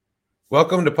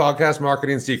Welcome to Podcast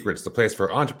Marketing Secrets, the place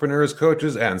for entrepreneurs,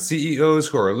 coaches, and CEOs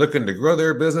who are looking to grow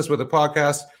their business with a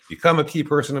podcast, become a key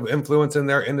person of influence in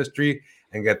their industry,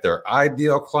 and get their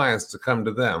ideal clients to come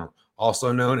to them,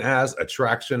 also known as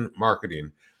attraction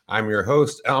marketing. I'm your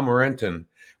host, Al Morenton.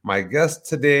 My guest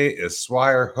today is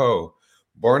Swire Ho.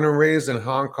 Born and raised in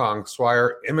Hong Kong,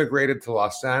 Swire immigrated to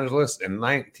Los Angeles in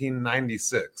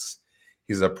 1996.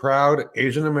 He's a proud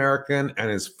Asian American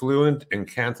and is fluent in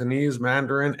Cantonese,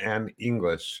 Mandarin, and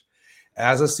English.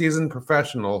 As a seasoned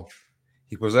professional,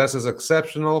 he possesses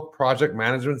exceptional project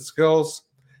management skills,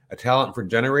 a talent for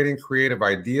generating creative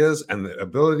ideas, and the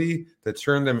ability to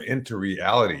turn them into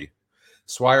reality.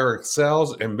 Swire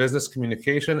excels in business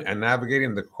communication and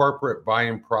navigating the corporate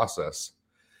buying process.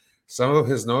 Some of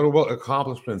his notable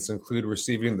accomplishments include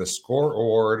receiving the SCORE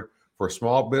Award for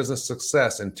Small Business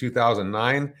Success in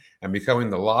 2009 and becoming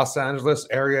the Los Angeles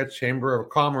Area Chamber of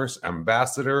Commerce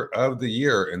Ambassador of the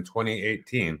Year in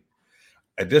 2018.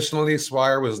 Additionally,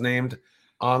 Swire was named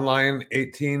Online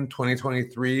 18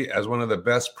 2023 as one of the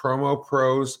best promo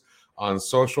pros on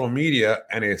social media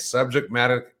and a subject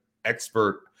matter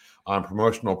expert on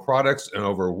promotional products in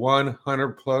over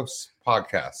 100 plus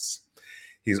podcasts.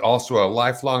 He's also a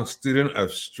lifelong student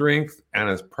of strength and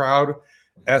is proud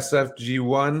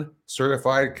SFG1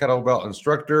 certified kettlebell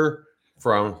instructor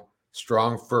from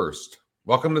Strong First.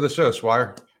 Welcome to the show,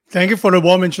 Swire. Thank you for the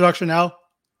warm introduction, Al.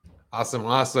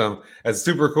 Awesome. It's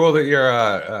super cool that you're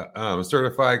a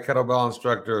certified kettlebell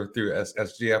instructor through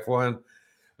SGF1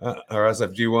 or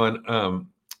SFG1.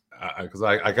 Because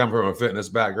I come from a fitness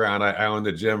background. I owned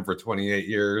a gym for 28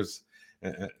 years.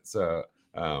 So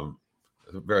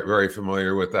very, very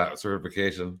familiar with that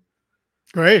certification.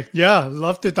 Great. Yeah.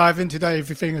 Love to dive into that if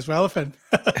you think it's relevant.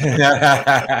 Right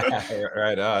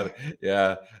on.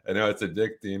 Yeah. I know it's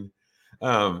addicting.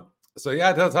 So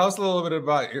yeah, tell us a little bit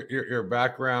about your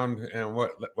background and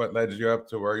what led you up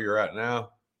to where you're at now.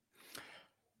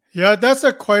 Yeah, that's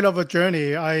quite of a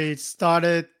journey. I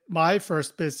started my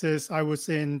first business. I was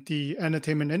in the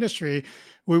entertainment industry.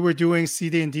 We were doing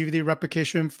CD and DVD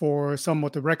replication for some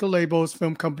of the record labels,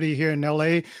 film company here in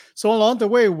LA. So along the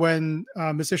way, when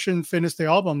musicians finish the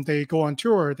album, they go on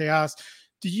tour. They ask,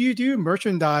 do you do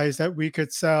merchandise that we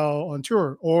could sell on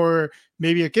tour, or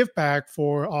maybe a gift bag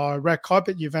for our red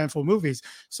carpet event for movies?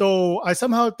 So I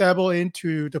somehow dabble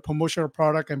into the promotional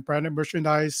product and branded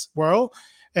merchandise world.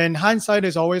 And hindsight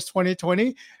is always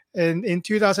 2020. And in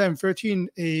 2013,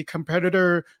 a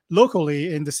competitor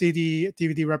locally in the CD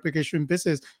DVD replication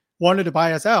business wanted to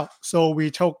buy us out. So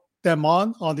we took them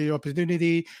on the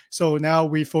opportunity. So now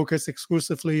we focus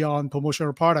exclusively on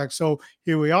promotional products. So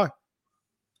here we are.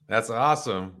 That's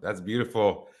awesome. That's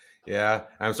beautiful. Yeah,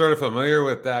 I'm sort of familiar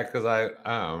with that because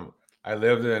I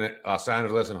lived in Los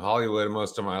Angeles and Hollywood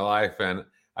most of my life, and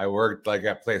I worked like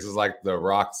at places like the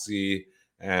Roxy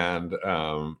and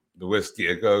the Whiskey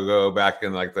A Go-Go back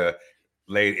in like the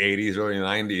late 80s, early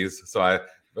 90s. So I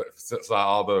saw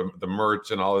all the merch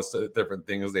and all this different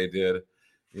things they did,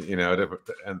 and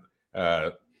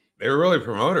they were really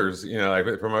promoters,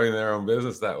 like promoting their own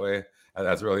business that way.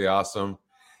 That's really awesome.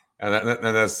 And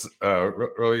that's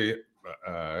really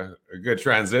a good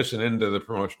transition into the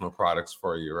promotional products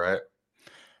for you, right?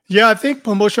 Yeah, I think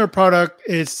promotional product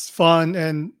is fun,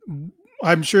 and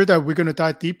I'm sure that we're going to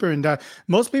dive deeper in that.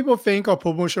 Most people think of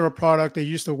promotional product, they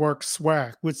use the word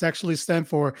swag, which actually stands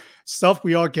for stuff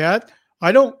we all get.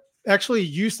 I don't actually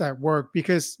use that word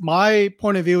because my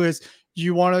point of view is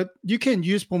you can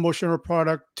use promotional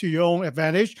product to your own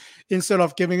advantage instead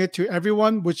of giving it to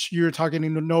everyone, which you're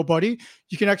targeting to nobody.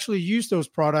 You can actually use those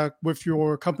products with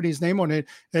your company's name on it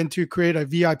and to create a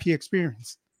VIP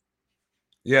experience.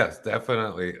 Yes,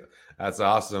 definitely. That's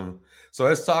awesome. So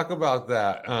let's talk about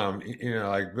that.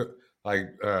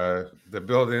 The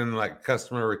building like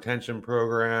customer retention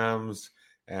programs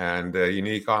and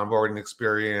unique onboarding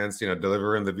experience.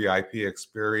 Delivering the VIP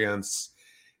experience,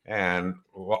 and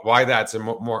why that's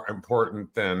more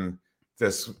important than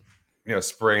this,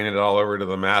 spraying it all over to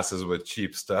the masses with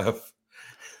cheap stuff.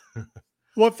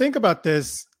 Well, think about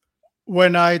this.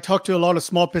 When I talk to a lot of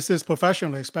small business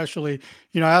professionals, especially,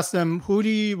 I ask them, who do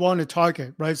you want to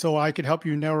target, right? So I can help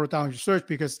you narrow down your search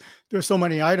because there's so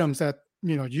many items that,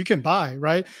 you can buy,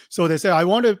 right? So they say, I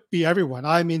want to be everyone.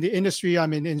 I'm in the industry.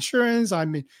 I'm in insurance.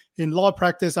 I'm in law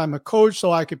practice. I'm a coach.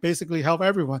 So I could basically help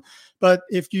everyone. But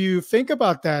if you think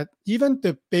about that, even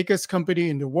the biggest company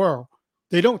in the world,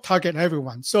 they don't target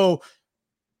everyone. So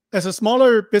as a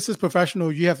smaller business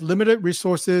professional, you have limited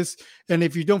resources. And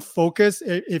if you don't focus,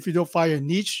 if you don't find a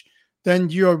niche, then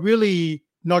you're really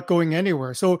not going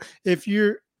anywhere. So if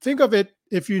you think of it,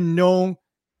 if you know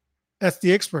as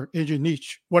the expert in your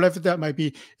niche, whatever that might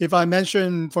be. If I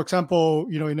mention, for example,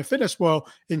 in the fitness world,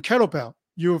 in kettlebell,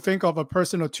 you think of a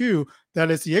person or two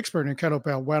that is the expert in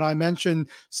kettlebell. When I mention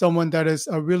someone that is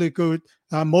a really good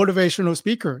motivational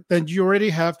speaker, then you already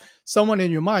have someone in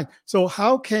your mind. So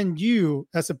how can you,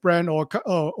 as a brand or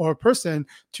a person,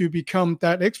 to become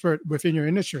that expert within your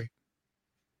industry?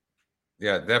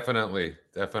 Yeah, definitely,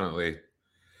 definitely.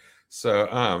 So,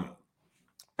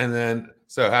 and then,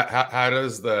 so how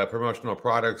does the promotional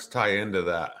products tie into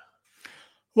that?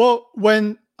 Well,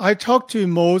 when I talk to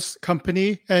most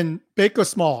company and big or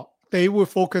small, they will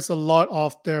focus a lot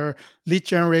of their lead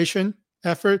generation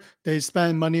effort. They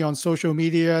spend money on social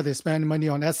media, they spend money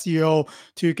on SEO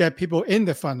to get people in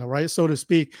the funnel, right? So to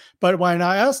speak. But when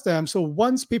I ask them, so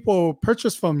once people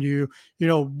purchase from you,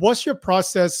 what's your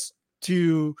process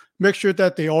to make sure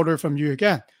that they order from you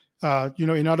again?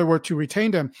 In other words, to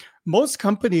retain them. Most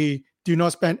company do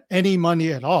not spend any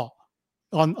money at all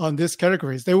on these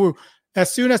categories. They will, as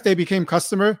soon as they became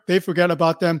customer, they forget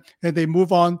about them and they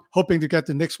move on, hoping to get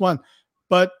the next one.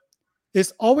 But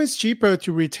it's always cheaper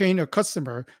to retain a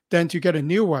customer than to get a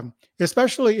new one,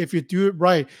 especially if you do it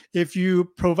right. If you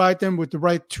provide them with the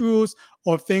right tools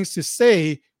or things to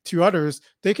say to others,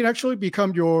 they can actually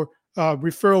become your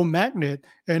referral magnet.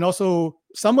 And also,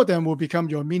 some of them will become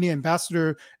your mini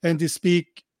ambassador and to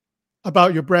speak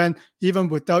about your brand even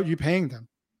without you paying them.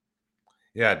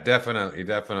 Yeah, definitely,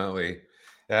 definitely.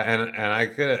 Yeah, and I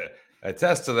could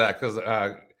attest to that because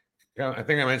I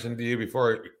think I mentioned to you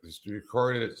before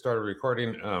started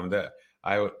recording, that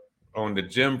I owned a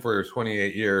gym for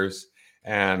 28 years,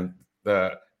 and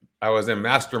the I was in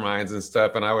masterminds and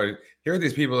stuff, and I would hear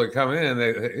these people that come in,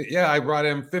 and I brought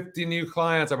in 50 new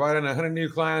clients, I brought in 100 new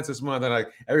clients this month, and like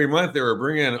every month they were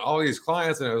bringing in all these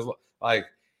clients, and it was like,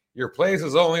 your place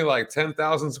is only like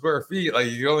 10,000 square feet. Like,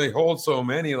 you only hold so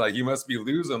many. Like, you must be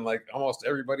losing like almost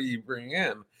everybody you bring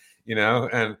in,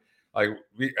 and like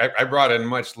I brought in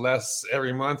much less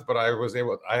every month, but I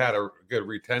had a good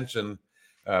retention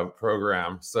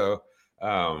program. So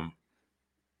I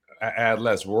had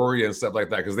less worry and stuff like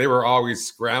that because they were always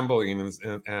scrambling.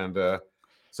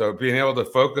 So being able to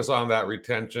focus on that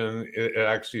retention, it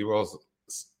actually will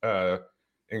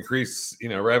increase,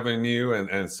 revenue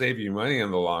and save you money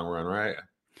in the long run, right?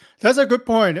 That's a good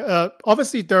point.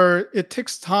 Obviously, it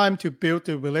takes time to build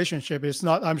the relationship. It's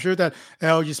not. I'm sure that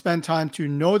you spend time to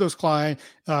know those clients.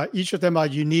 Each of them are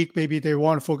unique. Maybe they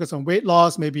want to focus on weight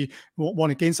loss. Maybe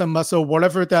want to gain some muscle.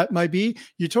 Whatever that might be,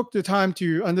 you took the time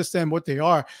to understand what they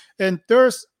are. And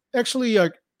there's actually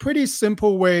a pretty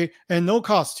simple way and no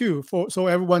cost too, so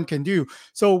everyone can do.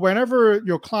 So whenever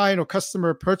your client or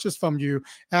customer purchase from you,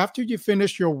 after you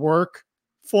finish your work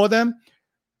for them,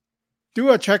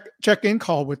 do a check-in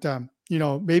call with them,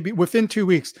 maybe within 2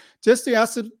 weeks, just to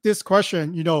ask this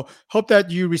question, hope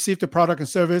that you receive the product and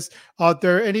service. Are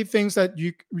there any things that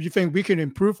you think we can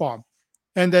improve on?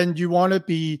 And then you want to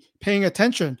be paying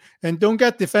attention and don't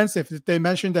get defensive if they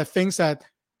mention that things that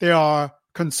they are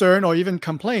concerned or even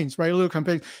complaints, right? Little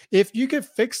complaints. If you could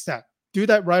fix that, do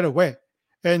that right away.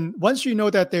 And once you know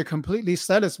that they're completely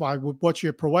satisfied with what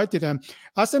you provide to them,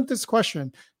 ask them this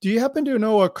question: do you happen to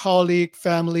know a colleague,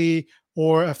 family,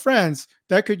 or a friends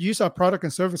that could use our product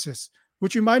and services?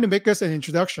 Would you mind to make us an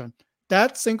introduction?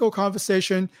 That single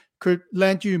conversation could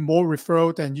land you more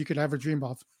referral than you could ever dream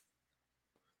of.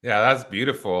 Yeah, that's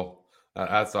beautiful.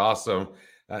 That's awesome.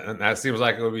 And that seems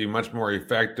like it would be much more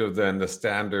effective than the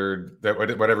standard that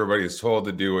what everybody's told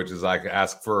to do, which is like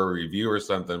ask for a review or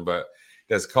something. But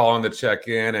just calling to check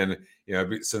in and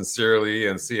be sincerely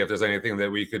and see if there's anything that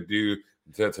we could do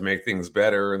to make things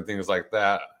better and things like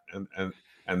that.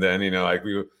 And then like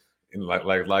we like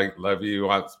love you,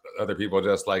 want other people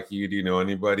just like you. Do you know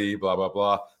anybody? Blah blah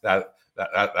blah.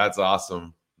 That's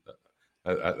awesome.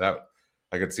 That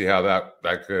I could see how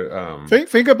that could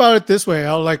think about it this way,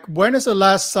 Al. Like, when is the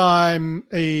last time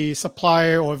a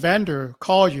supplier or vendor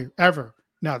call you ever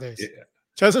nowadays? Yeah.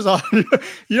 Chances are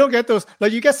you don't get those.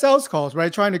 Like, you get sales calls,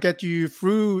 right? Trying to get you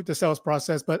through the sales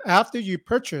process. But after you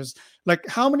purchase, like,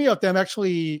 how many of them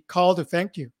actually call to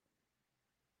thank you?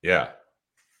 Yeah.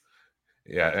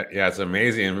 It's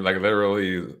amazing. Like,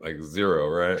 literally like zero,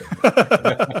 right?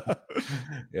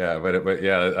 Yeah, but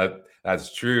yeah,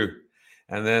 that's true.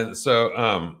 And then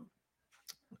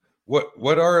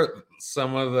what are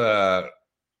some of the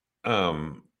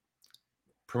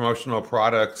promotional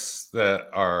products that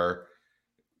are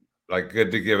like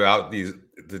good to give out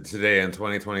today in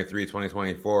 2023,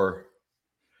 2024,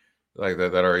 like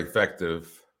that are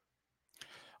effective?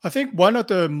 I think one of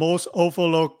the most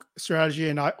overlooked strategy,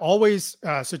 and I always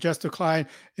suggest to client,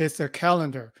 is the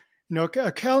calendar.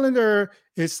 A calendar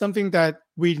is something that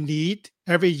we need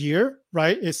every year,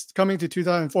 right? It's coming to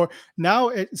 2004. Now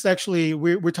it's actually,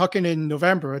 we're talking in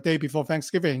November, a day before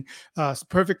Thanksgiving. It's a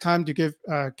perfect time to give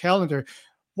a calendar.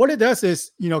 What it does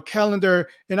is, calendar,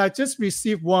 and I just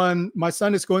received one. My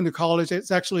son is going to college.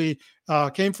 It's actually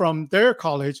came from their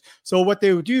college. So what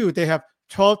they would do, they have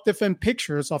 12 different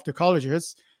pictures of the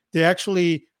colleges. They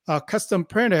actually custom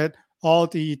printed all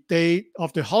the date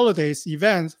of the holidays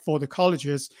events for the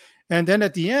colleges. And then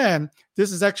at the end,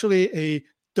 this is actually a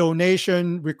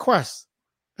donation request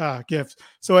gift.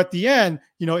 So at the end,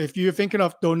 if you're thinking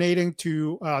of donating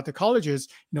to the colleges,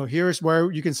 here's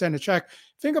where you can send a check.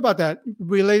 Think about that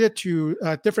related to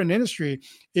different industry.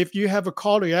 If you have a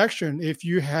call to action, if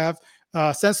you have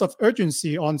a sense of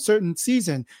urgency on certain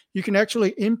season, you can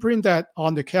actually imprint that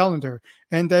on the calendar.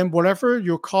 And then whatever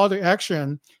your call to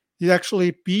action, it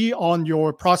actually be on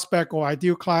your prospect or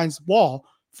ideal client's wall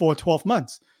for 12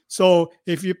 months. So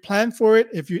if you plan for it,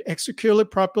 if you execute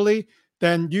it properly,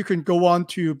 then you can go on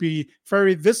to be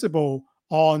very visible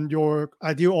on your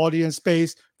ideal audience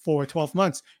space for 12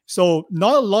 months. So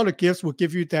not a lot of gifts will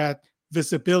give you that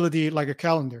visibility like a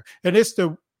calendar. And it's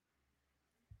the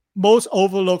most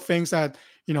overlooked things that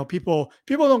people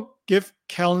don't give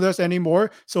calendars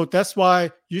anymore. So that's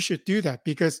why you should do that,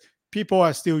 because people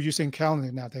are still using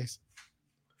calendar nowadays.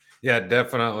 Yeah,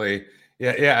 definitely.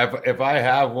 Yeah. If I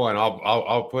have one,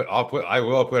 I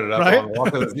will put it up right? on the wall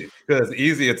because it's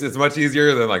easy. It's much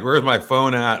easier than like, where's my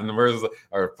phone at, and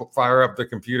or fire up the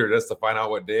computer just to find out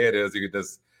what day it is. You could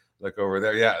just look over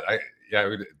there.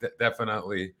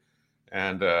 Definitely.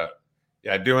 And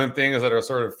doing things that are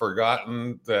sort of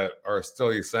forgotten that are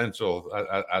still essential.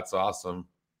 That's awesome.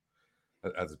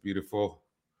 That's beautiful.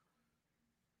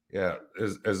 Yeah.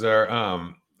 Is there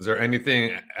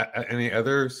anything, any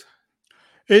others?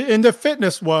 In the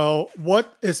fitness world,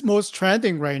 what is most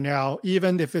trending right now,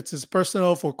 even if it's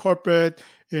personal for corporate,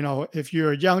 if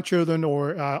you're young children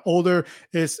or older,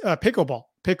 is pickleball.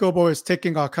 Pickleball is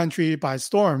taking our country by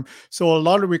storm. So a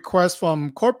lot of requests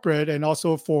from corporate and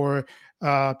also for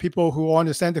people who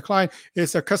understand the client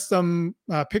is a custom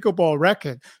pickleball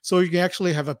racket. So you can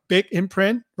actually have a big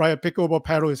imprint, right? A pickleball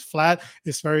paddle is flat.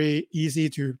 It's very easy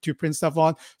to print stuff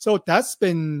on. So that's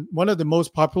been one of the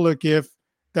most popular gifts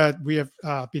that we have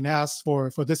been asked for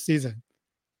this season.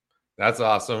 That's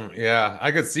awesome. Yeah,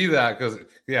 I could see that because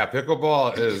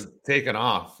pickleball is taken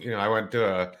off. I went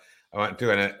to a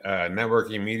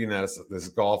networking meeting at this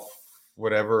golf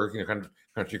whatever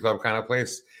country club kind of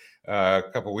place a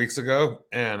couple weeks ago,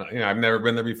 and I've never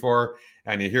been there before,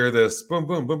 and you hear this boom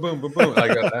boom boom boom boom boom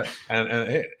like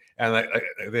that,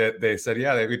 and they said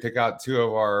we took out 2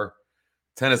 of our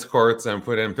tennis courts and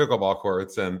put in pickleball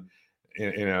courts, and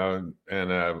I know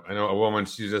a woman,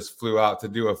 she just flew out to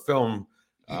do a film,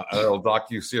 a little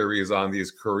docu-series on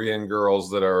these Korean girls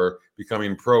that are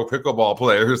becoming pro pickleball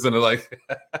players, and they're like,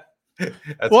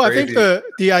 that's well, crazy. I think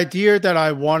the idea that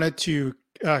I wanted to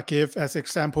give as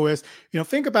example is,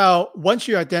 think about once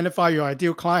you identify your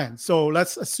ideal client. So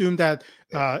let's assume that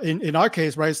in our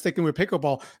case, right, sticking with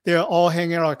pickleball, they're all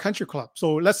hanging out at a country club.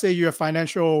 So let's say you're a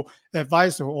financial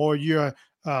advisor or you're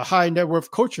high net worth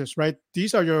coaches, right?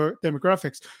 These are your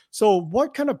demographics. So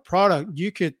what kind of product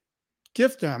you could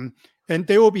give them and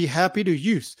they will be happy to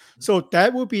use. So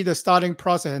that will be the starting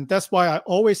process. And that's why I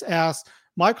always ask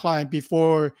my client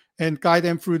before and guide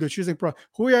them through the choosing process.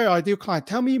 Who are your ideal client?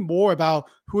 Tell me more about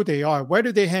who they are. Where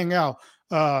do they hang out?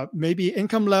 Maybe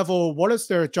income level, what is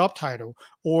their job title,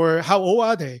 or how old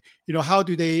are they? How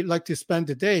do they like to spend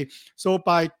the day? So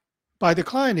by the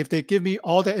client, if they give me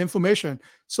all that information,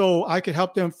 so I can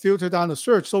help them filter down the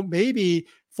search. So maybe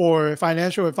for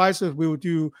financial advisors, we will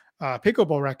do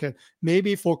pickleball racket.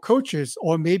 Maybe for coaches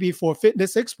or maybe for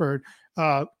fitness expert,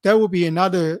 that will be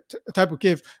another type of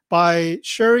gift. By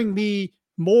sharing me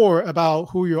more about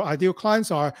who your ideal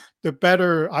clients are, the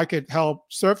better I could help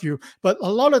serve you. But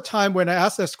a lot of time when I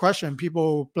ask this question,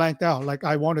 people blanked out. Like,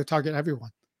 I want to target everyone.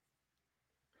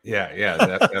 Yeah,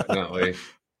 definitely.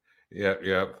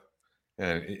 Yep.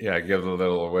 And give them a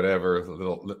little whatever,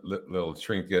 little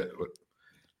trinket.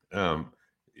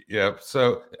 Yep.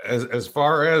 So as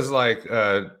far as like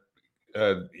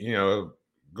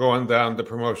going down the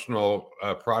promotional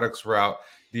products route,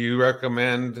 do you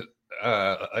recommend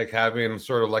like having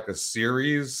sort of like a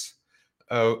series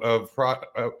of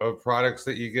products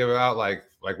that you give out, like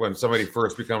when somebody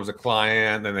first becomes a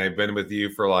client and they've been with you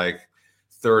for like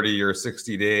 30 or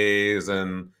 60 days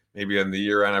and maybe on the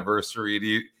year anniversary,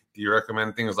 do you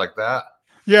recommend things like that?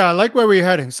 Yeah, I like where we're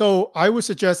heading. So I would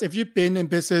suggest if you've been in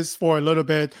business for a little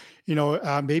bit,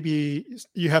 maybe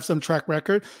you have some track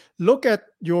record, look at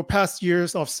your past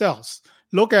years of sales.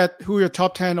 look at who your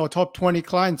top 10 or top 20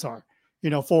 clients are,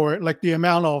 for like the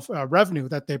amount of revenue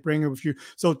that they bring with you.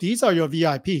 So these are your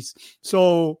VIPs.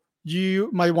 So you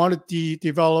might want to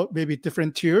develop maybe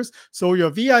different tiers. So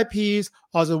your VIPs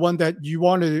are the one that you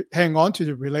want to hang on to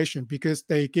the relation because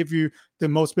they give you the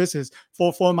most business.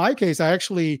 For my case, I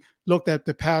actually looked at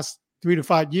the past 3 to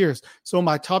 5 years. So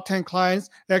my top 10 clients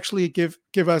actually give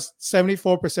us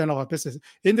 74% of our business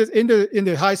in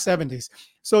the high 70s.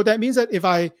 So that means that if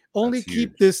I only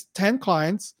keep this 10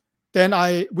 clients, then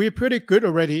we're pretty good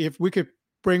already. If we could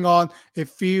bring on a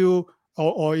few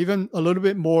or even a little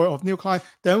bit more of new clients,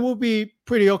 then we'll be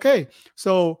pretty okay.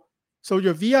 So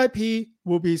your VIP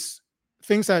will be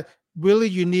things that really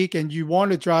unique, and you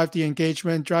want to drive the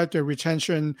engagement, drive the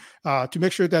retention, to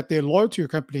make sure that they're loyal to your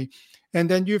company. And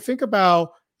then you think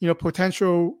about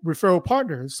potential referral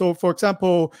partners. So for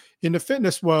example, in the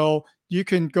fitness world, you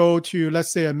can go to,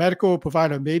 let's say, a medical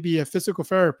provider, maybe a physical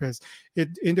therapist.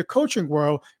 In the coaching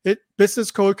world,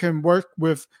 business coach can work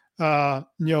with a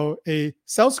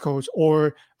sales coach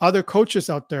or other coaches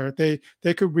out there.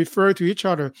 They could refer to each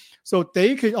other, so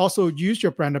they could also use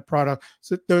your branded product.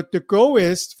 So the goal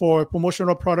is for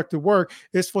promotional product to work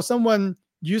is for someone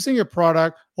using your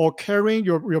product or carrying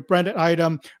your branded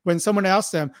item. When someone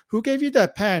asks them, who gave you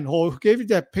that pen or who gave you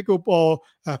that pickleball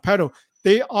pedal,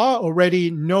 they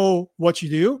already know what you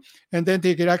do, and then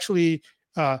they could actually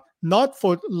not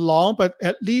for long, but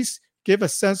at least give a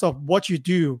sense of what you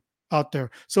do out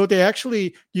there. So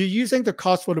you're using the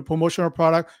cost for the promotional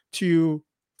product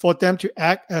for them to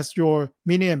act as your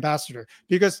mini ambassador.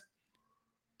 Because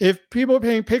if people are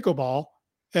playing pickleball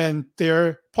and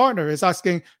their partner is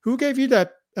asking, who gave you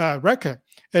that racket?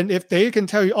 And if they can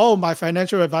tell you, oh, my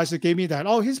financial advisor gave me that.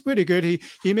 Oh, he's pretty good.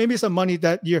 He made me some money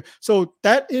that year. So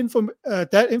that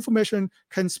information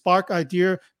can spark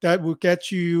idea that will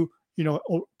get you,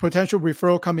 potential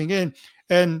referral coming in.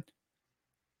 And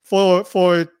for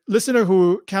listener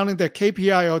who counting the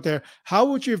KPI out there, how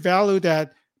would you value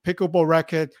that pickleball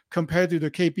racket compared to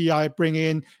the KPI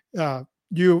bringing in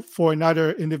you for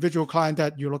another individual client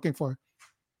that you're looking for?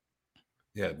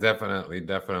 Yeah,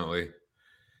 definitely.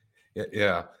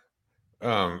 Yeah.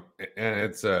 And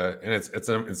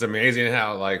it's amazing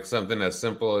how like something as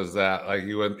simple as that, like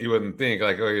you wouldn't think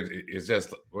like, oh, it's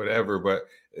just whatever, but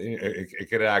it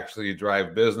could actually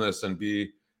drive business and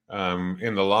be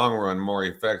in the long run more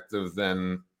effective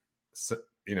than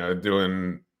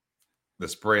doing the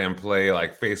spray and play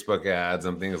like Facebook ads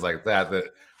and things like that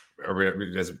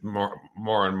are just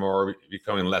more and more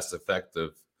becoming less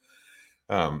effective.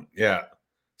 Yeah.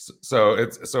 So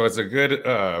it's a good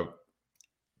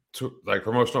like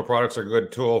promotional products are a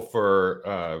good tool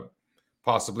for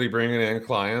possibly bringing in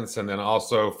clients, and then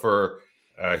also for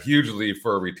hugely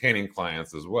for retaining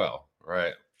clients as well,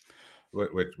 right?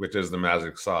 Which is the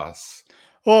magic sauce.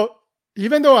 Well,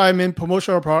 even though I'm in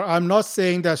promotional product, I'm not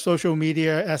saying that social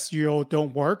media SEO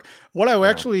don't work. What I would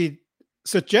actually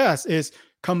suggest is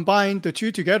combine the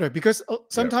two together, because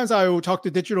sometimes I will talk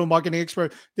to digital marketing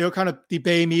experts. They'll kind of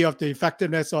debate me of the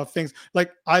effectiveness of things.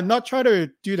 Like, I'm not trying to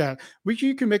do that.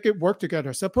 You can make it work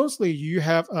together. Supposedly you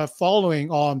have a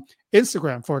following on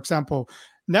Instagram, for example.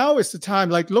 Now is the time,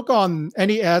 like look on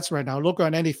any ads right now, look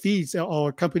on any feeds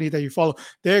or company that you follow.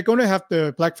 They're going to have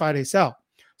the Black Friday sale.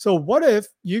 So what if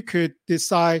you could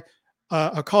decide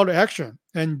a call to action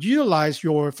and utilize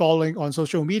your following on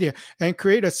social media and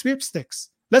create a sweepstakes?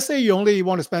 Let's say you only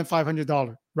want to spend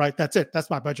 $500, right? That's it. That's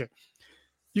my budget.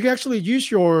 You can actually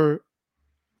use your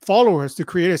followers to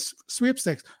create a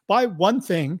sweepstakes. Buy one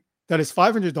thing that is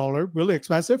 $500, really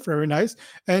expensive, very nice,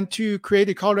 and to create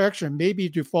a call to action, maybe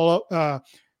to follow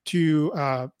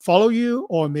you,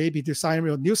 or maybe to sign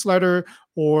your newsletter,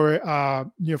 or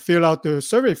fill out the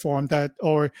survey form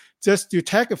or just to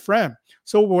tag a friend.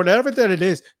 So whatever that it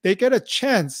is, they get a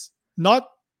chance not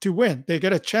to win. They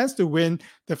get a chance to win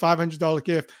the $500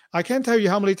 gift. I can't tell you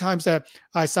how many times that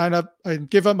I sign up and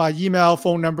give up my email,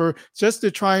 phone number, just to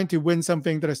trying to win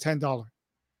something that is $10.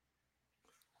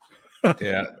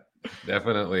 Yeah,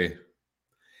 definitely.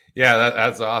 Yeah,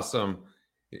 that's awesome.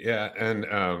 Yeah, and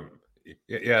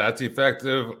yeah, that's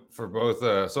effective for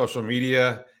both social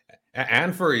media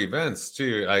and for events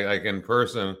too. Like in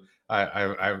person,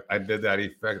 I did that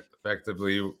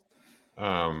effectively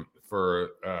for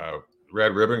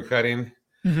red ribbon cutting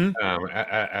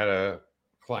at a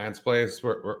client's place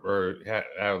where had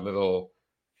a little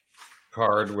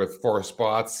card with 4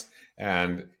 spots,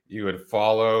 and you would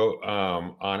follow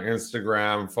on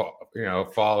Instagram,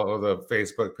 follow the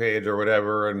Facebook page or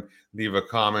whatever, and leave a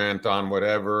comment on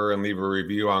whatever, and leave a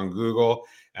review on Google,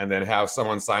 and then have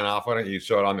someone sign off on it. You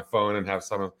show it on the phone and have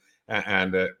someone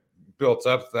and built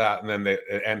up that, and then they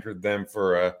entered them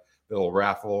for a little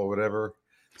raffle or whatever.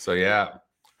 So yeah.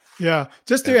 Yeah,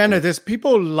 just to end it, this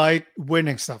people like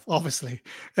winning stuff, obviously,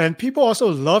 and people also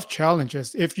love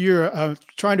challenges. If you're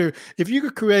if you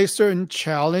could create certain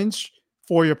challenge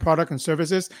for your product and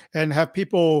services, and have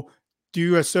people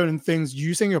do a certain things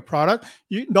using your product,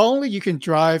 you not only you can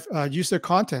drive user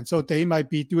content, so they might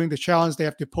be doing the challenge they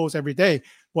have to post every day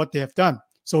what they have done.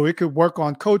 So it could work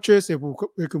on coaches, it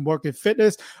can work in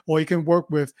fitness, or you can work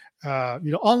with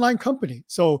online company.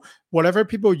 So whatever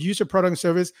people use your product and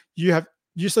service, you have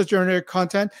user generated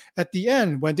content. At the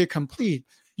end, when they complete,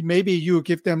 maybe you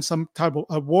give them some type of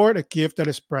award, a gift that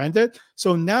is branded.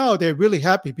 So now they're really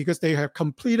happy because they have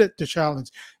completed the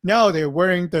challenge. Now they're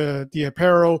wearing the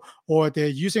apparel, or they're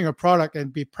using a product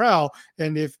and be proud.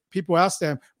 And if people ask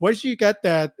them, where did you get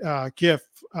that gift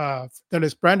that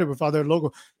is branded with other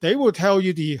logo, they will tell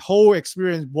you the whole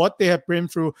experience, what they have been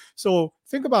through. So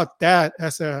think about that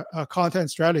as a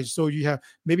content strategy. So you have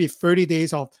maybe 30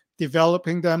 days of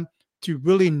developing them to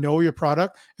really know your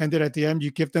product, and then at the end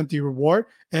you give them the reward,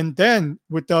 and then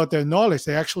without their knowledge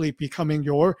they're actually becoming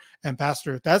your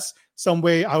ambassador. That's some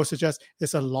way I would suggest.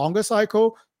 It's a longer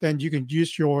cycle. Then you can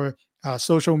use your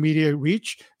social media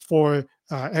reach for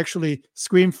actually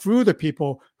screen through the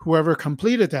people whoever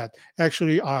completed that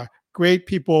actually are great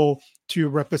people to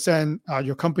represent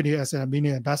your company as a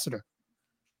mini ambassador.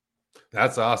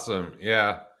 That's awesome.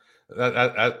 Yeah,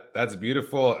 that's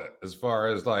beautiful. As far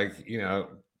as like,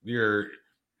 you're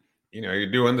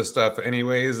you're doing the stuff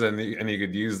anyways, and you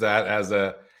could use that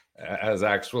as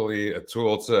actually a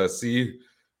tool to see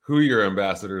who your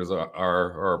ambassadors are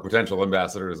or potential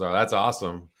ambassadors are. That's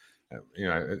awesome. I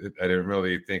didn't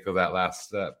really think of that last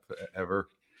step ever.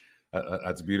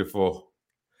 That's beautiful.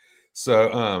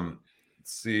 So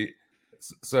let's see.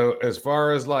 So as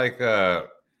far as like the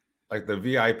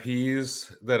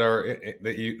VIPs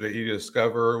that you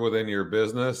discover within your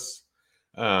business,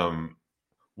 um,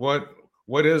 what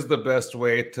is the best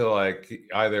way to like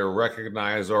either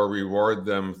recognize or reward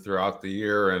them throughout the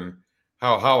year, and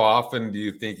how often do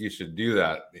you think you should do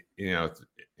that?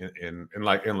 In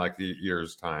the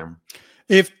year's time.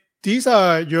 If these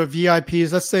are your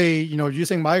VIPs, let's say,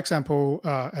 using my example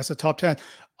as a top 10,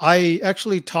 I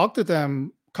actually talk to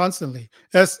them constantly.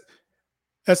 As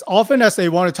often as they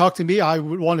want to talk to me, I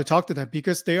would want to talk to them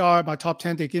because they are my top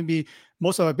 10. They give me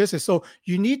most of my business. So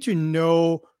you need to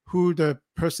know who the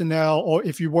personnel, or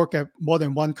if you work at more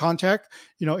than one contact,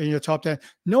 in your top 10,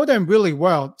 know them really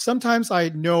well. Sometimes I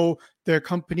know their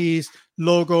company's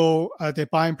logo, their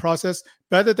buying process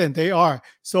better than they are.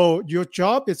 So your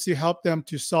job is to help them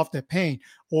to solve their pain.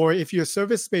 Or if you're a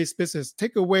service-based business,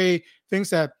 take away things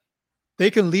that they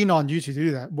can lean on you to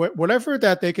do that. Whatever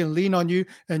that they can lean on you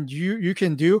and you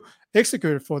can do,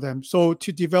 execute it for them. So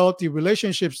to develop the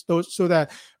relationships, so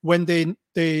that when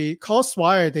they call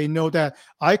Swire, they know that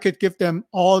I could give them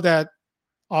all that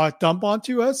dump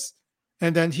onto us,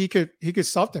 and then he could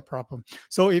solve that problem.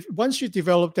 So if once you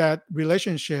develop that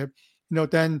relationship,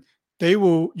 then you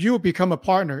will become a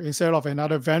partner instead of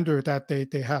another vendor that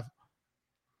they have.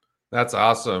 That's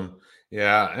awesome.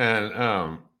 Yeah,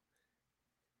 and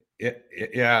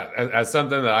yeah, as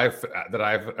something that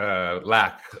I've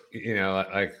lacked,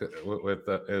 like with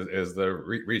is the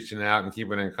reaching out and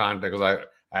keeping in contact, because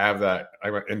I have that,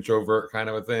 I'm an introvert kind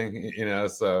of a thing,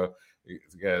 so you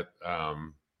get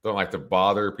don't like to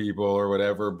bother people or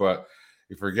whatever, but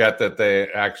you forget that they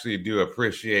actually do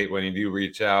appreciate when you do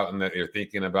reach out and that you're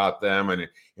thinking about them, and you're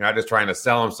not just trying to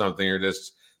sell them something. You're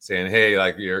just saying, hey,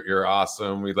 like you're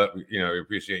awesome. We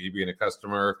appreciate you being a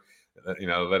customer.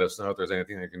 Let us know if there's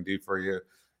anything I can do for you,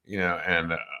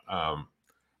 and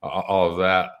all of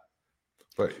that.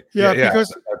 But yeah,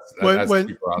 because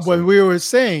that's when we were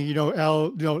saying,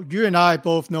 El, you and I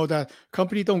both know that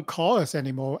company don't call us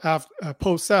anymore after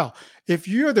post sale. If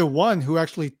you're the one who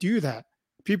actually do that,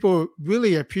 people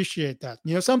really appreciate that.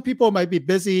 Some people might be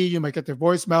busy, you might get their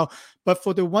voicemail, but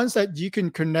for the ones that you can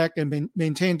connect and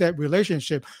maintain that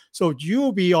relationship, so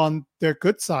you'll be on their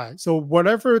good side. So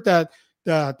whatever that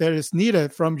is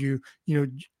needed from you,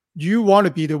 you want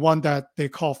to be the one that they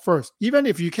call first, even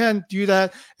if you can't do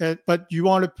that, but you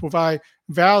want to provide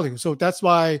value. So that's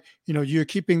why, you're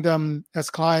keeping them as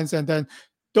clients. And then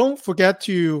don't forget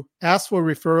to ask for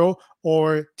referral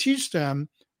or teach them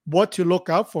what to look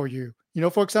out for you.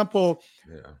 For example,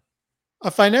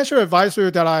 a financial advisor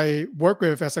that I work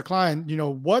with as a client,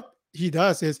 what he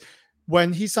does is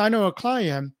when he signs on a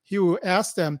client, he will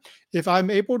ask them, if I'm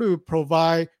able to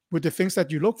provide with the things that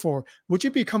you look for, would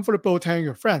you be comfortable telling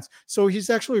your friends? So he's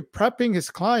actually prepping his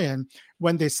client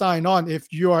when they sign on. If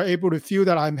you are able to feel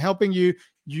that I'm helping you,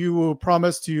 you will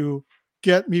promise to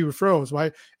get me referrals,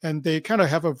 right? And they kind of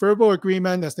have a verbal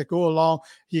agreement as they go along.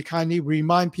 He kindly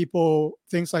remind people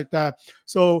things like that.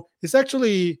 So it's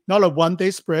actually not a 1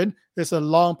 day sprint. It's a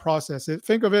long process.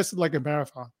 Think of it like a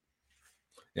marathon.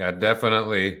 Yeah,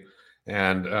 definitely.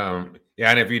 And yeah,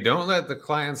 and if you don't let the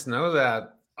clients know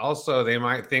that, also they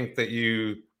might think that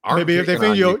you aren't Maybe if they taking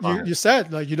think on new you clients.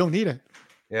 said like you don't need it.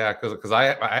 Yeah, because I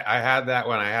had that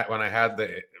when I had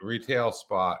the retail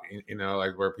spot,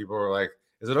 like where people were like,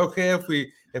 "Is it okay if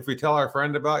we tell our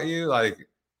friend about you?" Like,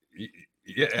 Of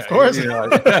yeah, course.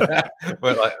 like,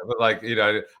 but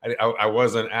I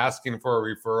wasn't asking for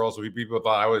referrals. People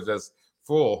thought I was just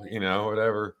full,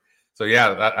 whatever. So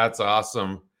yeah, that's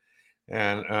awesome.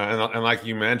 And like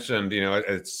you mentioned,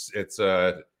 it's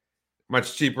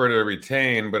much cheaper to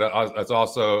retain, but it's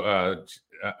also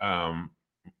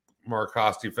more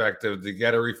cost effective to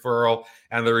get a referral,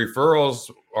 and the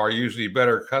referrals are usually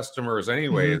better customers Mhm.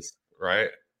 anyways, right?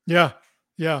 Yeah,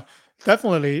 yeah,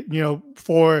 definitely.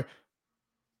 For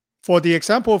the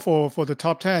example for the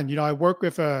top 10, I work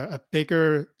with a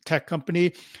bigger tech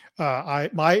company. I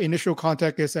My initial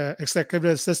contact is an executive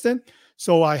assistant,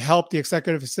 so I help the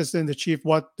executive assistant achieve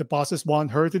what the bosses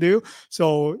want her to do.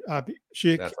 So That's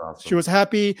she awesome. was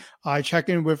happy. I check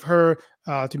in with her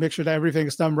to make sure that everything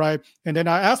is done right, and then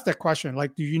I ask that question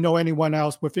like, "Do you know anyone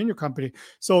else within your company?"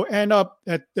 So end up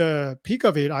at the peak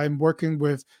of it, I'm working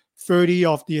with 30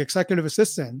 of the executive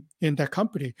assistant in that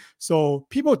company. So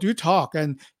people do talk,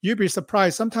 and you'd be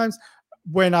surprised. Sometimes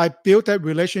when I built that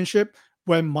relationship,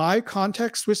 when my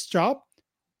contacts switched job,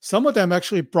 some of them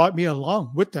actually brought me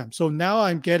along with them. So now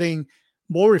I'm getting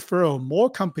more referral,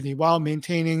 more company while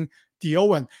maintaining the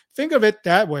old one. Think of it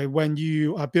that way when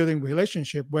you are building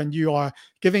relationship, when you are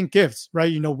giving gifts,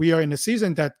 right? We are in a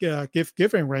season that gift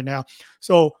giving right now.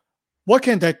 So what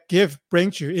can that gift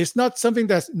bring to you? It's not something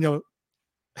that's,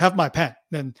 have my pen,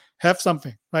 then have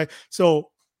something, right? So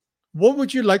what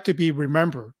would you like to be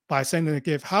remembered by sending a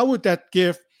gift? How would that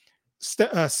gift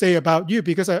say about you?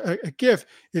 Because a gift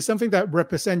is something that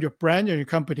represents your brand and your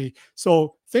company.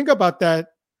 So think about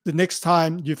that the next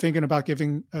time you're thinking about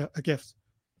giving a gift.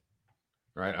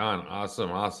 Right on.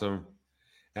 Awesome. Awesome.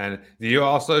 And do you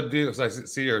also do, because I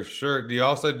see your shirt, do you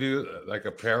also do like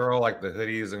apparel, like the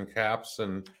hoodies and caps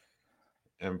and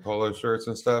polo shirts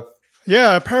and stuff?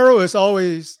 Yeah, apparel is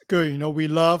always good. We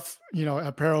love,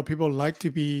 apparel. People like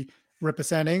to be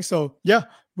representing. So yeah,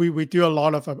 we do a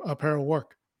lot of apparel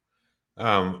work.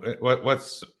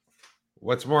 What's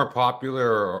more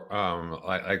popular,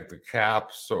 like the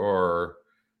caps or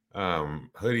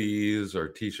hoodies or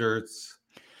t-shirts?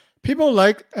 People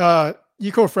like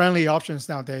eco-friendly options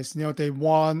nowadays.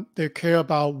 They care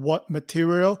about what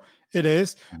material it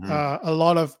is. Mhm. A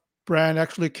lot of brand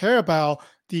actually care about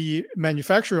the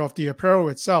manufacturer of the apparel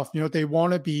itself. They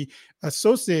want to be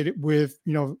associated with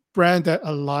brand that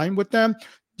align with them.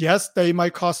 Yes, they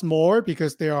might cost more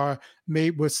because they are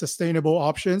made with sustainable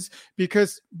options.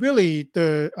 Because really,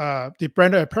 the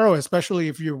branded apparel, especially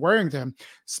if you're wearing them,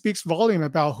 speaks volume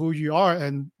about who you are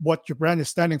and what your brand is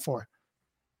standing for.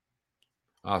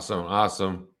 Awesome,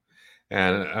 awesome.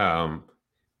 And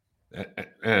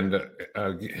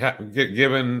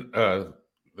given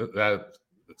that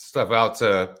stuff out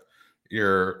to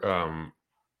your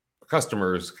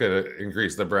customers could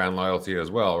increase the brand loyalty as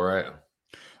well, right?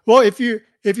 Well, if you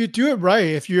do it right,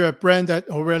 if you're a brand that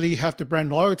already have the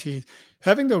brand loyalty,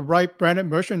 having the right branded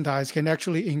merchandise can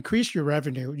actually increase your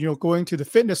revenue. Going to the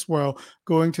fitness world,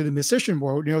 going to the musician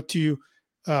world,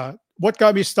 what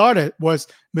got me started was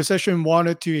musician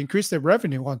wanted to increase their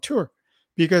revenue on tour.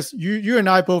 Because you and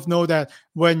I both know that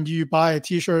when you buy a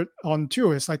t-shirt on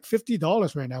tour, it's like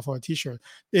 $50 right now for a t-shirt.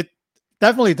 It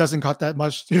definitely doesn't cost that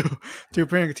much to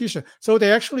print a t-shirt. So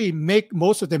they actually make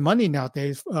most of the money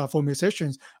nowadays for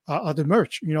musicians are the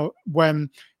merch. When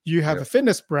you have Yep. a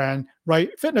fitness brand, right?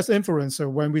 Fitness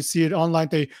influencer, when we see it online,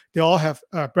 they all have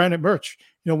branded merch.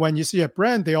 When you see a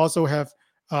brand, they also have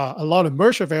a lot of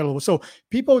merch available. So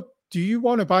people, do you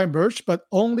want to buy merch, but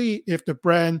only if the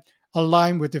brand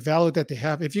align with the value that they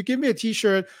have. If you give me a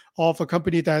t-shirt of a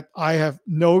company that I have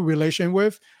no relation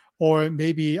with, or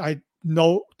maybe I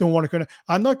no don't want to,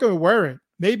 I'm not going to wear it.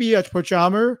 Maybe a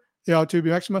pajama, to be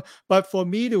maximum. But for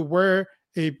me to wear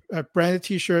a branded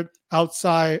t-shirt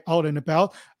outside, out and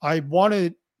about, I want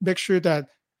to make sure that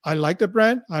I like the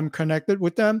brand, I'm connected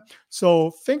with them.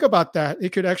 So think about that.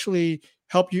 It could actually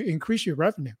help you increase your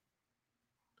revenue.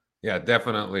 Yeah,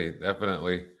 definitely,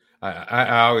 definitely.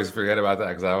 I always forget about that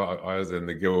because I was in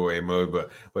the giveaway mode,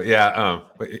 but yeah,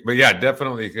 but yeah,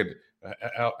 definitely could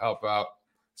help out,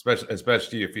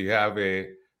 especially if you have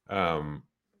um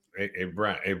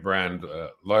a brand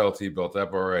loyalty built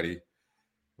up already.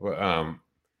 um,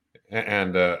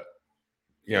 and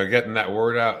getting that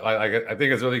word out. I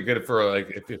think it's really good for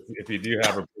like if you do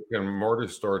have a brick and mortar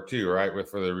store too, right? With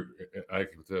for the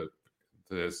like to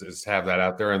just have that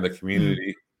out there in the Mm.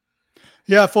 community.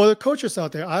 Yeah, for the coaches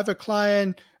out there, I have a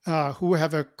client who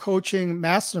have a coaching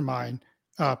mastermind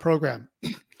program.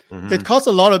 It Hmm. costs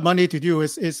a lot of money to do.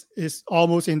 It's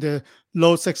almost in the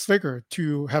low six figure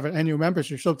to have an annual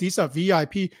membership. So these are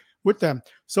VIP with them.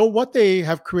 So what they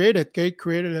created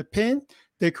a pin,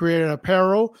 they created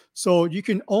apparel. So you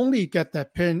can only get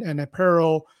that pin and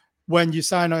apparel when you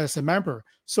sign up as a member.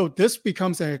 So this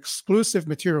becomes an exclusive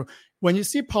material. When you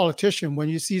see politician, when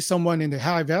you see someone in the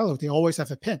high value, they always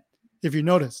have a pin. If you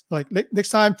notice, like next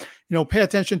time, pay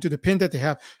attention to the pin that they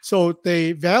have. So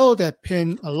they value that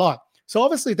pin a lot. So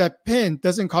obviously that pin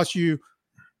doesn't cost you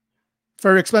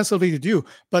very expensively to do,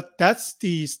 but that's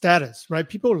the status, right?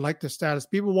 People like the status.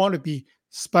 People want to be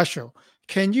special.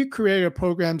 Can you create a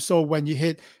program so when you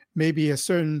hit maybe a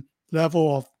certain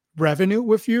level of revenue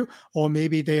with you, or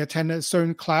maybe they attend a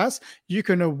certain class, you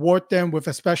can award them with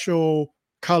a special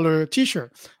color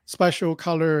t-shirt, special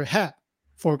color hat,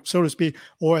 for so to speak,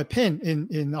 or a pin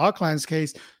in our client's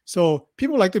case. So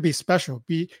people like to be special.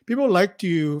 People like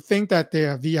to think that they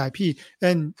are VIP.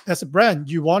 And as a brand,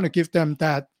 you want to give them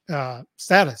that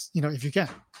status, if you can.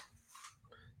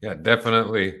 Yeah,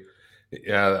 definitely.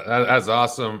 Yeah, that's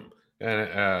awesome,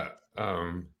 and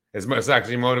it's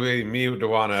actually motivating me to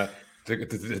want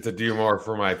to do more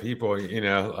for my people.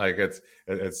 Like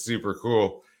it's super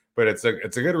cool, but it's a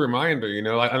good reminder.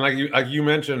 Like and like you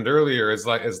mentioned earlier, it's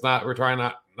not we're trying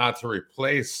not to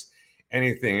replace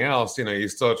anything else. You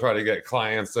still try to get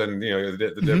clients and the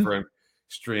Mhm. different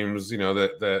streams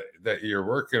that you're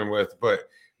working with, but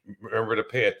remember to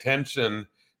pay attention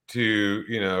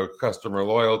to customer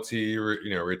loyalty,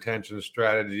 retention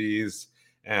strategies,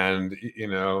 and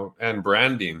and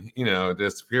branding.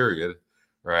 This period,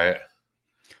 right?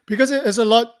 Because it's a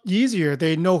lot easier.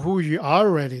 They know who you are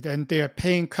already, and they are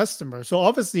paying customers. So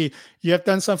obviously, you have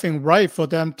done something right for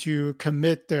them to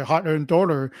commit their hard-earned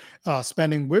dollar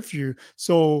spending with you.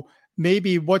 So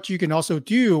maybe what you can also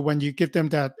do when you give them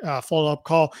that follow-up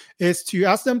call is to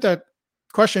ask them that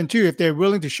question too, if they're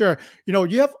willing to share.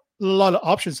 You have a lot of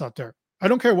options out there. I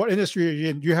don't care what industry you're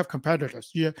in. You have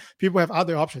competitors. People have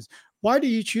other options. Why do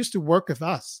you choose to work with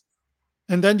us?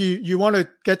 And then you want to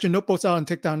get your notebooks out and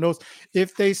take down notes.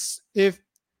 If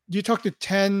you talk to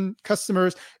 10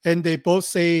 customers and they both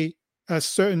say a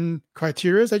certain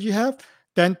criteria that you have,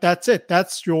 then that's it.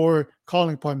 That's your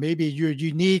calling point. Maybe you're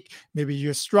unique, maybe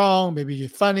you're strong, maybe you're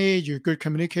funny, you're a good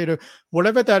communicator,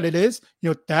 whatever that it is.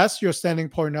 That's your standing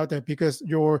point out there, because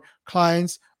your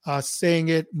clients are saying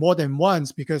it more than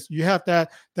once because you have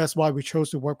that. That's why we chose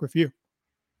to work with you.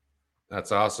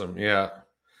 That's awesome. Yeah.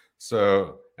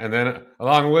 So, and then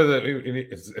along with it,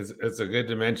 it's a good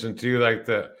to mention too, like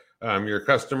your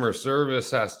customer service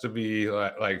has to be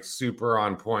like super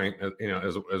on point,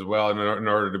 as well, in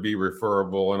order to be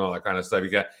referable and all that kind of stuff.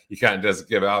 You can't just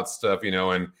give out stuff,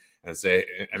 and say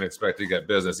and expect to get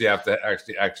business. You have to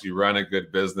actually run a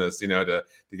good business, to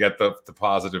get the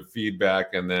positive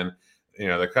feedback, and then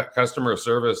the customer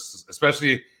service,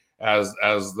 especially as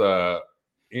the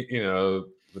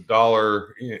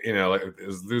dollar, like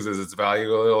loses its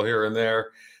value a little here and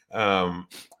there. Um,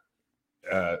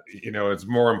 it's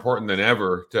more important than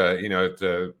ever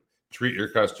to treat your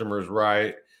customers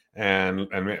right and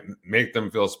make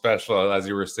them feel special, as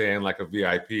you were saying, like a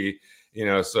VIP.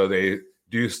 So they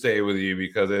do stay with you,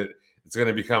 because it's going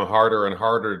to become harder and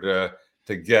harder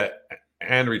to get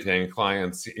and retain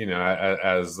clients.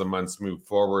 As the months move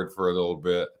forward for a little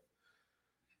bit.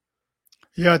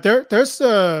 Yeah, there's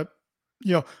a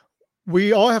you know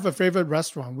we all have a favorite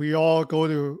restaurant. We all go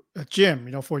to a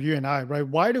gym, for you and I, right?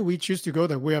 Why do we choose to go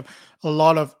there? We have a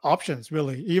lot of options,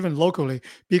 really, even locally,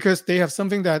 because they have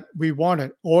something that we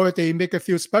wanted, or they make it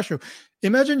feel special.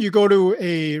 Imagine you go to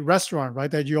a restaurant,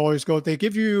 right, that you always go, they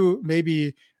give you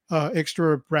maybe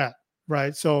extra bread,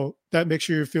 right? So that makes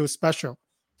you feel special.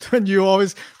 And you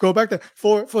always go back there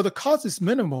for the cost is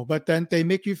minimal, but then they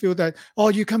make you feel that, oh,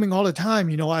 you're coming all the time,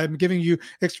 I'm giving you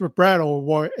extra bread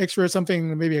or extra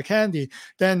something, maybe a candy.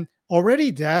 Then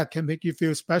already that can make you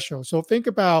feel special. So think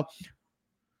about,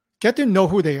 get to know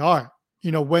who they are.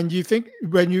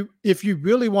 If you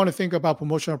really want to think about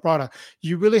promotional product,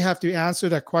 you really have to answer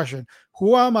that question: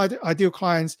 who are my ideal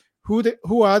clients?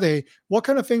 Who are they? What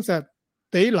kind of things that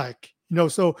they like?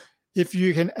 So if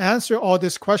you can answer all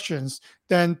these questions,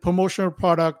 then promotional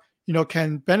product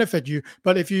can benefit you.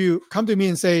 But if you come to me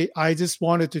and say, I just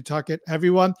wanted to target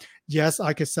everyone, yes,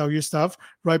 I can sell you stuff,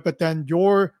 right? But then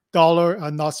your dollar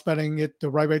and not spending it the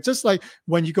right way. Just like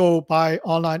when you go buy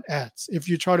online ads, if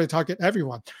you try to target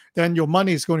everyone, then your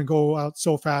money is going to go out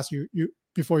so fast you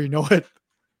before you know it.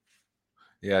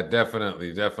 Yeah,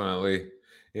 definitely, definitely.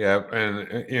 Yeah,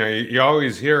 and you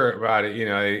always hear about it.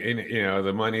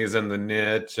 The money is in the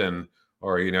niche,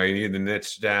 or you need the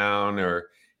niche down, or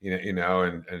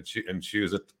and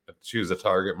choose a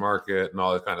target market and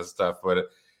all that kind of stuff. But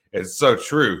it's so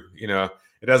true.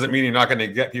 It doesn't mean you're not going to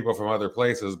get people from other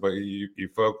places, but you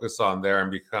focus on there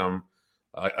and become,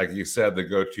 like you said, the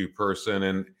go-to person,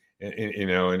 and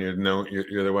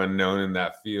you're the one known in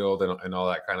that field and all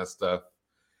that kind of stuff.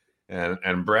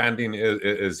 And branding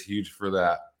is huge for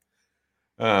that.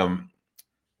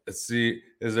 Let's see,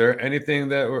 is there anything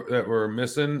that we're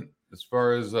missing as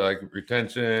far as like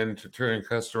retention, to turning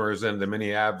customers into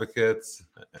mini advocates?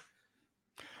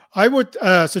 I would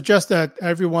suggest that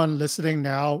everyone listening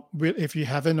now, if you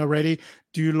haven't already,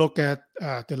 do look at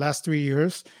the last 3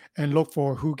 years and look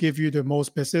for who give you the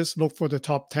most business. Look for the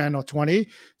top 10 or 20.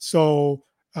 So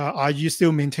are you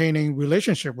still maintaining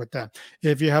relationship with them?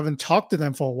 If you haven't talked to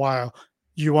them for a while,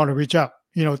 you want to reach out.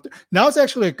 Now it's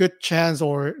actually a good chance,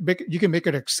 or you can make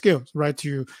it an excuse, right?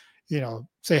 To,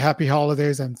 say happy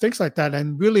holidays and things like that,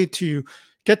 and really to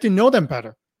get to know them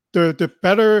better. The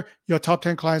better your top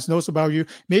 10 clients knows about you,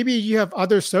 maybe you have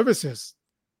other services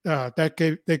that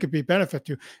they could be benefit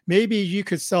to. Maybe you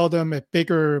could sell them a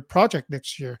bigger project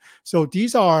next year. So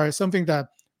these are something that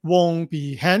won't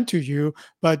be handed to you,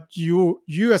 but you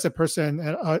as a person,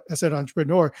 as an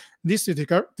entrepreneur, needs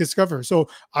to discover. So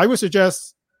I would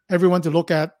suggest everyone to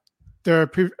look at their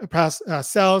past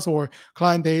sales or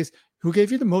client base. Who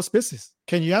gave you the most business?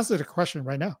 Can you answer the question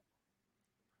right now?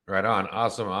 Right on.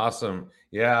 Awesome.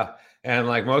 Yeah. And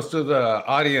like most of the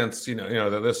audience,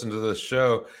 that listen to this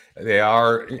show, they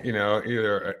are,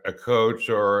 either a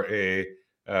coach or a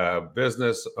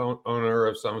business owner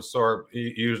of some sort,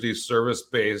 usually service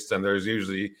based, and there's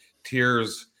usually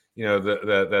tiers,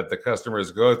 that the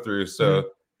customers go through. So,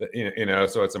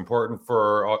 so it's important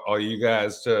for all you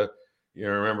guys to,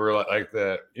 remember like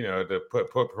that, to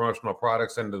put promotional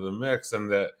products into the mix, and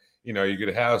that, you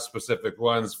could have specific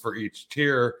ones for each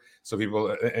tier, so people,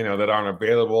 that aren't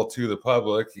available to the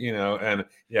public, and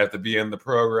you have to be in the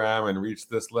program and reach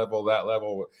this level, that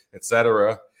level,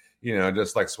 etc.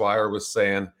 Just like Swire was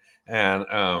saying, and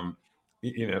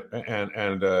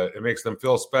it makes them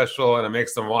feel special, and it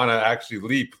makes them want to actually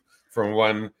leap from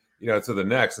one, to the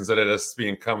next, instead of just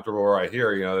being comfortable right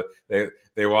here.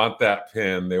 They want that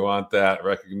pin, they want that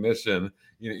recognition,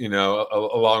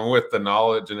 along with the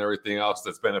knowledge and everything else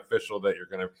that's beneficial that you're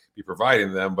going to be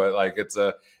providing them. But like it's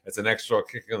an extra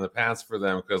kick in the pants for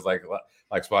them, because like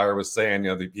Spire was saying,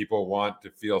 the people want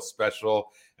to feel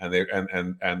special, and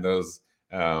those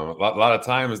a lot of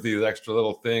times these extra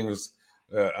little things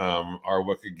are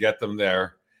what could get them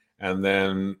there, and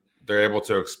then they're able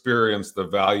to experience the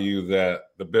value that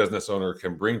the business owner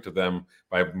can bring to them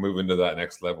by moving to that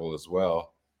next level as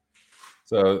well.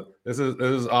 So this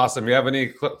is awesome. You have any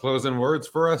closing words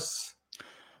for us?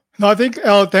 No, I think,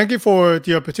 thank you for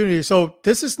the opportunity. So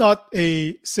this is not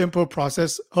a simple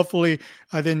process. Hopefully,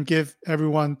 I didn't give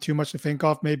everyone too much to think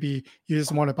of. Maybe you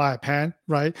just want to buy a pen,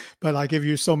 right? But I give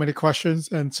you so many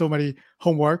questions and so many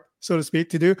homework, so to speak,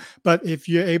 to do. But if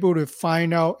you're able to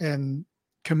find out and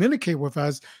communicate with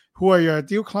us who are your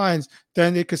ideal clients,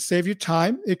 then it could save you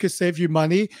time, it could save you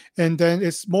money, and then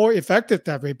it's more effective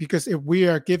that way. Because if we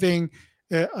are giving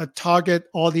a target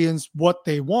audience what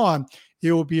they want,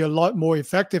 it will be a lot more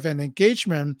effective and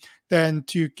engagement than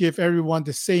to give everyone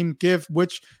the same gift,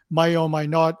 which might or might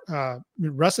not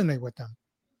resonate with them.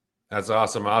 That's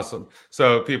awesome.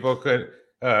 So people could,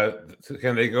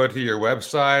 can they go to your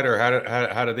website, or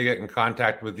how do they get in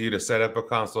contact with you to set up a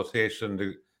consultation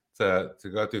to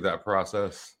go through that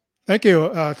process? Thank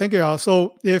you, Al.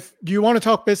 So if you want to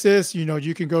talk business,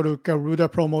 you can go to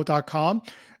garudapromo.com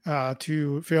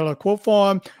to fill a quote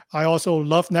form. I also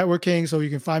love networking, so you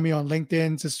can find me on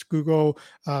LinkedIn. Just Google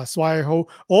Swire Ho.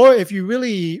 Or if you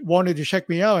really wanted to check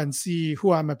me out and see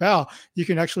who I'm about, you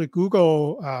can actually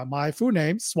Google my full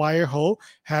name, Swire Ho,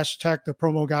 hashtag the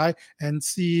promo guy, and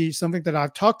see something that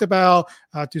I've talked about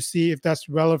to see if that's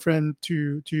relevant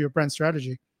to your brand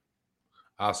strategy.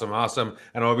 Awesome.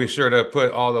 And I'll be sure to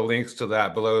put all the links to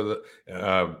that below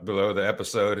the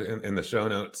episode in the show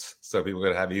notes, so people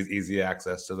can have easy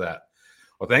access to that.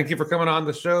 Well, thank you for coming on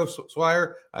the show,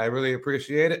 Swire. I really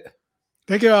appreciate it.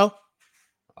 Thank you, Al.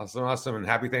 Awesome. And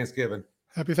happy Thanksgiving.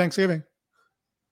 Happy Thanksgiving.